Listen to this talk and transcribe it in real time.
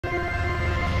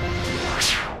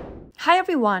Hi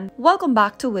everyone, welcome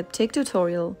back to Webtech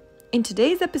Tutorial. In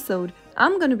today's episode,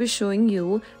 I'm going to be showing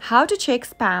you how to check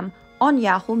spam on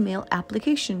Yahoo Mail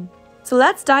application. So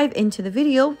let's dive into the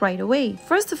video right away.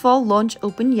 First of all,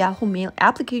 open Yahoo Mail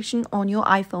application on your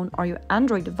iPhone or your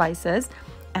Android devices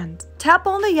and tap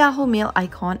on the Yahoo Mail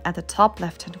icon at the top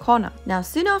left-hand corner. Now,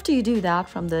 soon after you do that,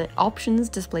 from the options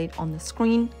displayed on the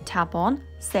screen, tap on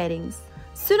Settings.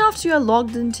 Soon after you are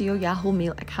logged into your Yahoo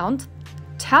Mail account,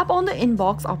 tap on the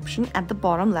inbox option at the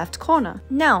bottom left corner.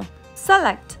 Now,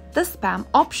 select the spam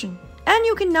option and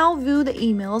you can now view the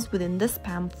emails within the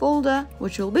spam folder,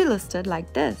 which will be listed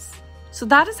like this. So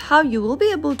that is how you will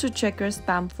be able to check your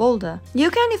spam folder.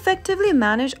 You can effectively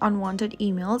manage unwanted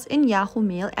emails in Yahoo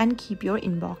Mail and keep your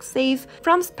inbox safe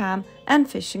from spam and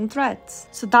phishing threats.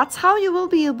 So that's how you will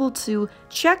be able to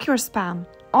check your spam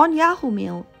on Yahoo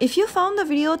Mail. If you found the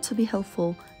video to be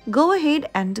helpful, go ahead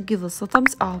and give us a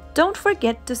thumbs up. Don't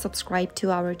forget to subscribe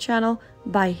to our channel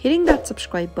by hitting that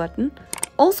subscribe button.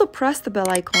 Also press the bell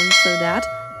icon so that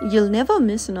you'll never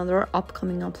miss another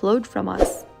upcoming upload from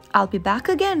us. I'll be back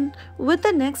again with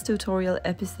the next tutorial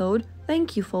episode.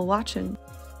 Thank you for watching.